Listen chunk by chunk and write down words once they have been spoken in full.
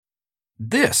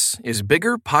This is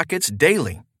Bigger Pockets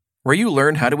Daily, where you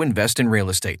learn how to invest in real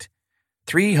estate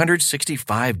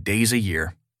 365 days a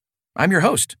year. I'm your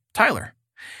host, Tyler.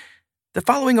 The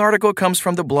following article comes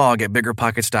from the blog at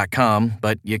biggerpockets.com,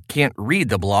 but you can't read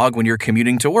the blog when you're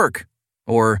commuting to work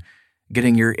or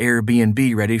getting your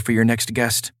Airbnb ready for your next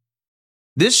guest.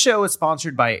 This show is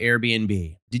sponsored by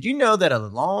Airbnb. Did you know that a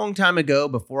long time ago,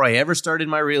 before I ever started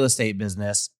my real estate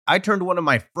business, I turned one of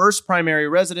my first primary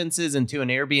residences into an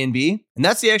Airbnb? And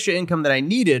that's the extra income that I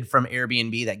needed from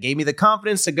Airbnb that gave me the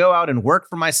confidence to go out and work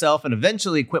for myself and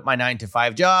eventually quit my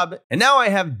 9-to-5 job. And now I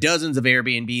have dozens of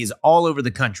Airbnbs all over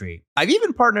the country. I've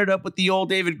even partnered up with the old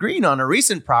David Green on a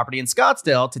recent property in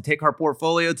Scottsdale to take our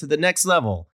portfolio to the next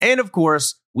level. And of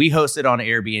course, we host it on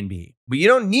Airbnb. But you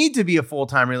don't need to be a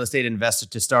full-time real estate investor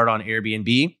to start on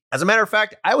Airbnb. As a matter of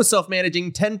fact, I was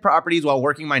self-managing 10 properties while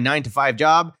working my 9-to-5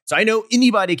 job, so I know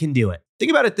anybody can do it.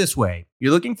 Think about it this way.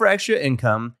 You're looking for extra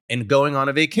income and going on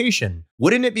a vacation.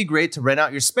 Wouldn't it be great to rent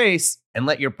out your space and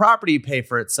let your property pay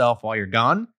for itself while you're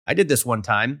gone? I did this one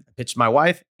time. I pitched my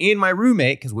wife and my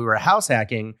roommate, because we were house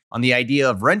hacking, on the idea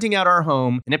of renting out our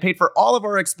home, and it paid for all of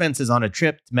our expenses on a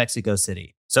trip to Mexico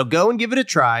City. So go and give it a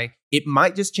try. It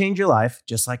might just change your life,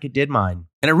 just like it did mine.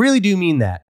 And I really do mean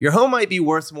that. Your home might be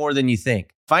worth more than you think.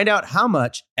 Find out how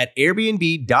much at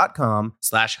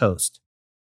airbnb.com/host.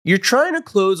 You're trying to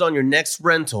close on your next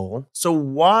rental, so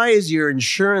why is your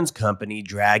insurance company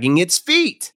dragging its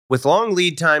feet? With long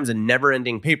lead times and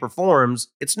never-ending paper forms,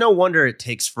 it's no wonder it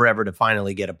takes forever to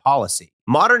finally get a policy.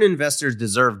 Modern investors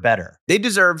deserve better. They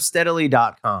deserve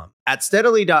Steadily.com. At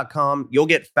Steadily.com, you'll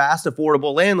get fast,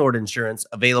 affordable landlord insurance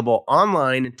available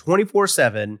online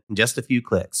 24/7 in just a few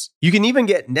clicks. You can even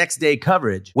get next-day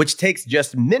coverage, which takes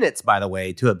just minutes, by the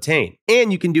way, to obtain.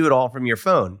 And you can do it all from your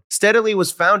phone. Steadily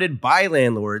was founded by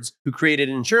landlords who created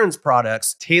insurance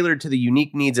products tailored to the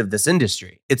unique needs of this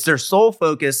industry. It's their sole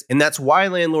focus, and that's why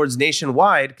landlords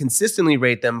nationwide consistently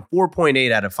rate them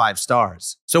 4.8 out of 5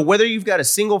 stars. So whether you've got a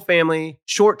single-family,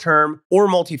 short-term, or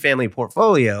multifamily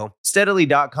portfolio,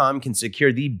 Steadily.com can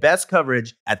secure the best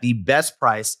coverage at the best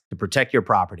price to protect your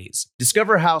properties.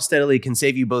 Discover how Steadily can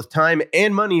save you both time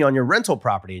and money on your rental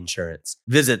property insurance.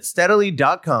 Visit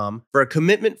Steadily.com for a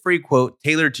commitment-free quote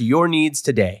tailored to your needs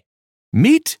today.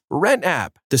 Meet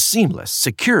RentApp, the seamless,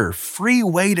 secure, free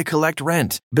way to collect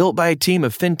rent. Built by a team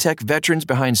of fintech veterans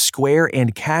behind Square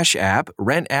and Cash App,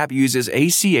 RentApp uses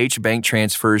ACH bank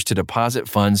transfers to deposit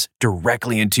funds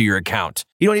directly into your account.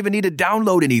 You don't even need to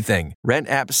download anything.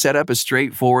 RentApp setup is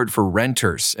straightforward for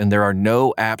renters, and there are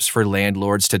no apps for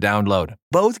landlords to download.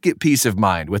 Both get peace of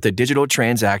mind with a digital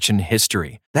transaction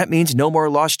history. That means no more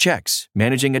lost checks,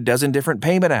 managing a dozen different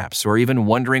payment apps, or even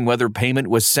wondering whether payment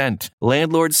was sent.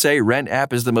 Landlords say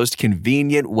RentApp is the most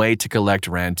convenient way to collect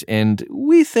rent, and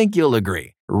we think you'll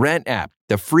agree. RentApp,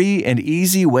 the free and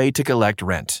easy way to collect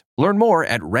rent. Learn more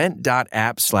at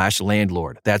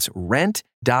rent.app/landlord. That's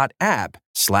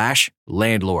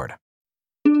rent.app/landlord.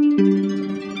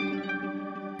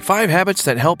 5 Habits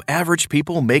That Help Average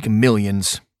People Make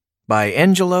Millions by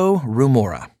Angelo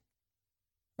Rumora.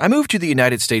 I moved to the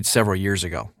United States several years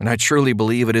ago, and I truly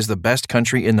believe it is the best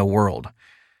country in the world.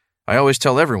 I always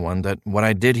tell everyone that what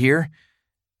I did here,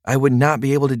 I would not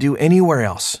be able to do anywhere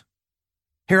else.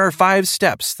 Here are 5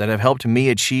 steps that have helped me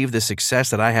achieve the success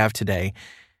that I have today,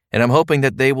 and I'm hoping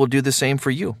that they will do the same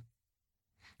for you.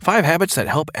 5 habits that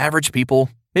help average people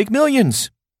make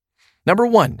millions. Number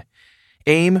 1,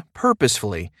 aim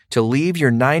purposefully to leave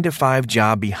your 9-to-5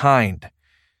 job behind.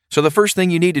 So the first thing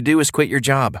you need to do is quit your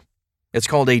job. It's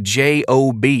called a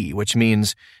JOB, which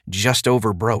means just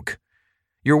over broke.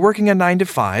 You're working a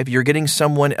 9-to-5, you're getting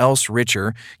someone else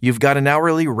richer, you've got an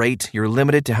hourly rate, you're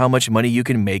limited to how much money you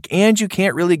can make, and you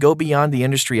can't really go beyond the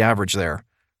industry average there,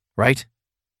 right?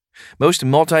 Most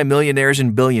multimillionaires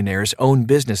and billionaires own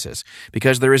businesses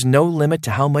because there is no limit to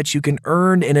how much you can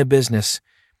earn in a business.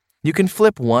 You can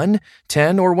flip 1,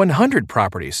 10, or 100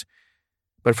 properties.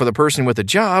 But for the person with a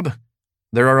job,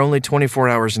 there are only 24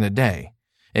 hours in a day,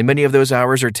 and many of those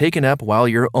hours are taken up while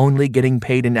you're only getting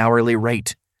paid an hourly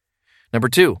rate. Number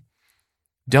 2,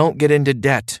 don't get into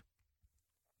debt.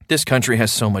 This country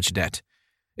has so much debt.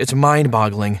 It's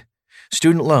mind-boggling.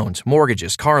 Student loans,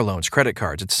 mortgages, car loans, credit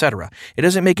cards, etc. It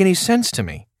doesn't make any sense to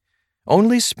me.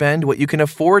 Only spend what you can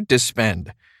afford to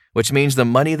spend, which means the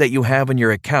money that you have in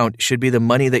your account should be the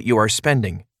money that you are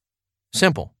spending.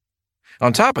 Simple.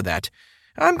 On top of that,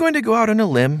 I'm going to go out on a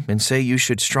limb and say you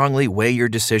should strongly weigh your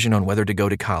decision on whether to go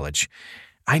to college.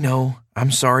 I know,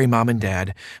 I'm sorry, Mom and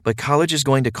Dad, but college is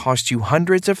going to cost you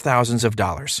hundreds of thousands of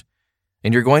dollars,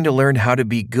 and you're going to learn how to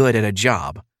be good at a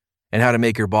job and how to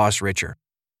make your boss richer.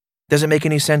 Doesn't make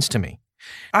any sense to me.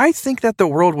 I think that the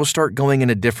world will start going in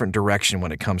a different direction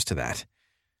when it comes to that.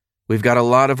 We've got a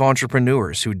lot of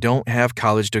entrepreneurs who don't have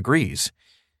college degrees.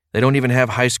 They don't even have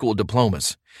high school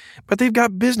diplomas, but they've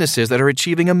got businesses that are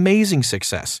achieving amazing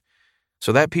success.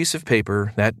 So that piece of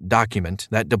paper, that document,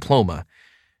 that diploma,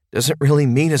 doesn't really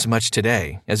mean as much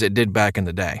today as it did back in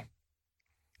the day.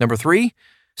 Number 3,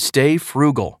 stay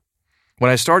frugal. When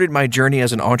I started my journey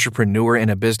as an entrepreneur and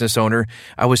a business owner,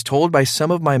 I was told by some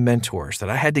of my mentors that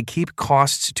I had to keep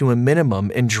costs to a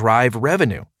minimum and drive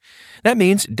revenue. That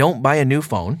means don't buy a new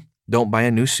phone, don't buy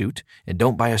a new suit, and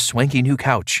don't buy a swanky new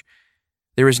couch.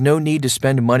 There is no need to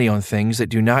spend money on things that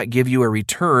do not give you a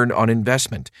return on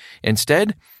investment.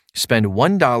 Instead, spend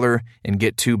 $1 and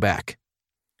get 2 back.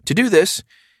 To do this,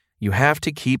 you have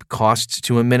to keep costs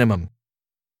to a minimum.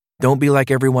 Don't be like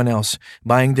everyone else,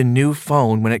 buying the new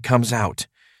phone when it comes out.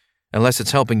 Unless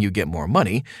it's helping you get more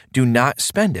money, do not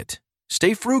spend it.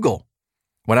 Stay frugal.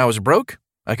 When I was broke,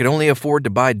 I could only afford to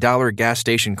buy dollar gas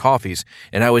station coffees,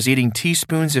 and I was eating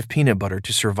teaspoons of peanut butter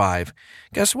to survive.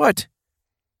 Guess what?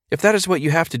 If that is what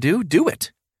you have to do, do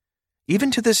it.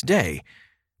 Even to this day,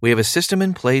 we have a system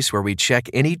in place where we check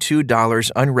any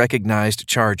 $2 unrecognized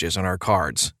charges on our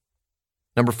cards.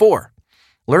 Number 4,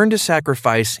 learn to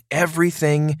sacrifice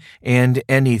everything and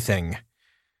anything.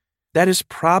 That is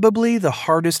probably the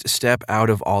hardest step out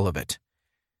of all of it.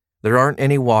 There aren't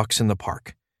any walks in the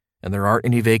park, and there aren't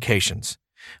any vacations.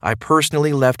 I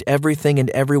personally left everything and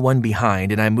everyone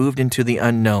behind, and I moved into the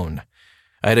unknown.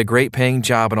 I had a great paying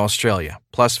job in Australia,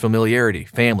 plus familiarity,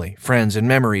 family, friends, and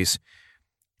memories.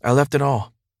 I left it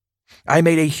all. I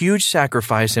made a huge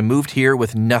sacrifice and moved here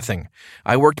with nothing.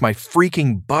 I worked my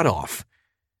freaking butt off.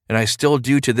 And I still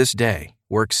do to this day,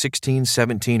 work 16,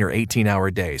 17, or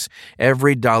 18-hour days.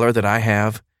 Every dollar that I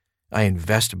have, I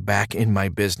invest back in my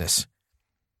business.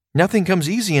 Nothing comes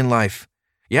easy in life.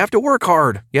 You have to work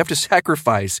hard, you have to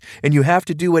sacrifice, and you have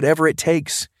to do whatever it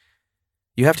takes.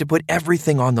 You have to put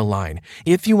everything on the line.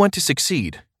 If you want to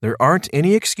succeed, there aren't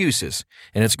any excuses,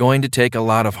 and it's going to take a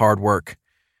lot of hard work.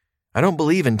 I don't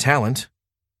believe in talent.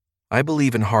 I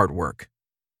believe in hard work.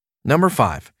 Number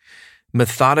 5,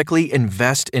 methodically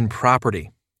invest in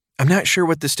property. I'm not sure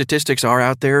what the statistics are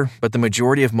out there, but the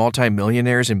majority of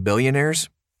multimillionaires and billionaires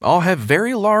all have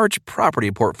very large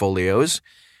property portfolios.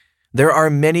 There are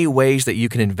many ways that you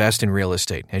can invest in real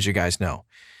estate, as you guys know.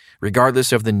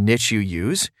 Regardless of the niche you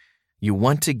use, you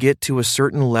want to get to a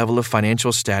certain level of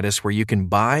financial status where you can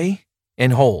buy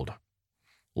and hold.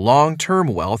 Long-term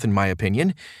wealth, in my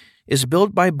opinion, is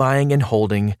built by buying and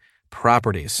holding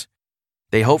properties.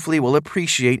 They hopefully will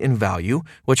appreciate in value,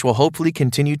 which will hopefully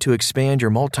continue to expand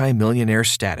your multimillionaire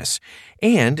status.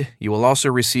 And you will also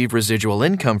receive residual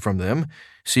income from them,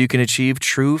 so you can achieve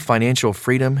true financial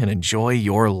freedom and enjoy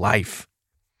your life.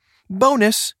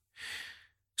 Bonus: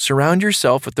 surround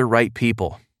yourself with the right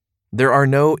people. There are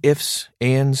no ifs,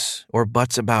 ands, or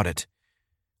buts about it.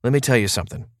 Let me tell you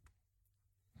something.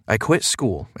 I quit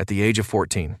school at the age of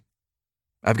 14.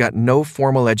 I've got no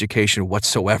formal education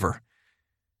whatsoever.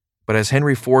 But as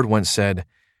Henry Ford once said,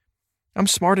 I'm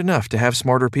smart enough to have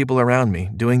smarter people around me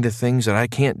doing the things that I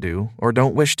can't do or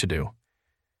don't wish to do.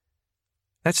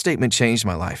 That statement changed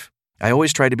my life. I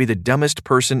always try to be the dumbest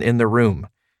person in the room.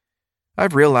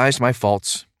 I've realized my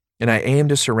faults, and I aim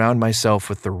to surround myself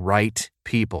with the right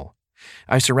people.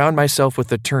 I surround myself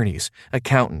with attorneys,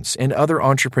 accountants, and other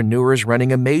entrepreneurs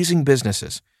running amazing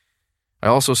businesses. I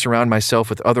also surround myself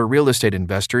with other real estate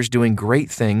investors doing great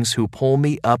things who pull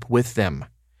me up with them.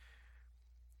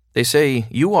 They say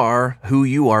you are who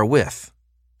you are with,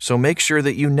 so make sure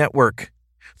that you network.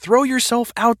 Throw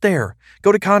yourself out there.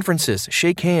 Go to conferences,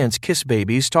 shake hands, kiss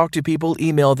babies, talk to people,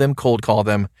 email them, cold call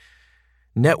them.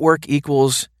 Network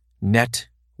equals net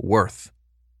worth.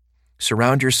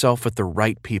 Surround yourself with the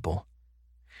right people.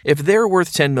 If they're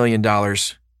worth $10 million,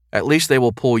 at least they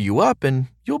will pull you up and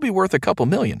you'll be worth a couple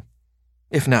million,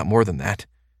 if not more than that.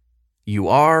 You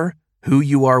are who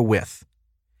you are with.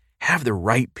 Have the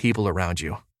right people around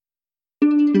you.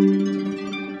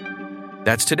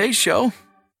 That's today's show.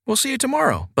 We'll see you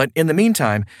tomorrow. But in the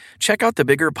meantime, check out the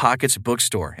Bigger Pockets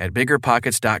bookstore at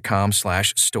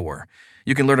biggerpockets.com/store.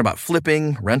 You can learn about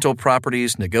flipping, rental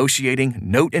properties, negotiating,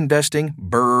 note investing,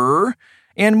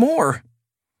 and more.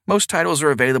 Most titles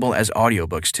are available as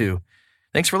audiobooks too.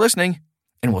 Thanks for listening,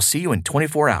 and we'll see you in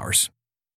 24 hours.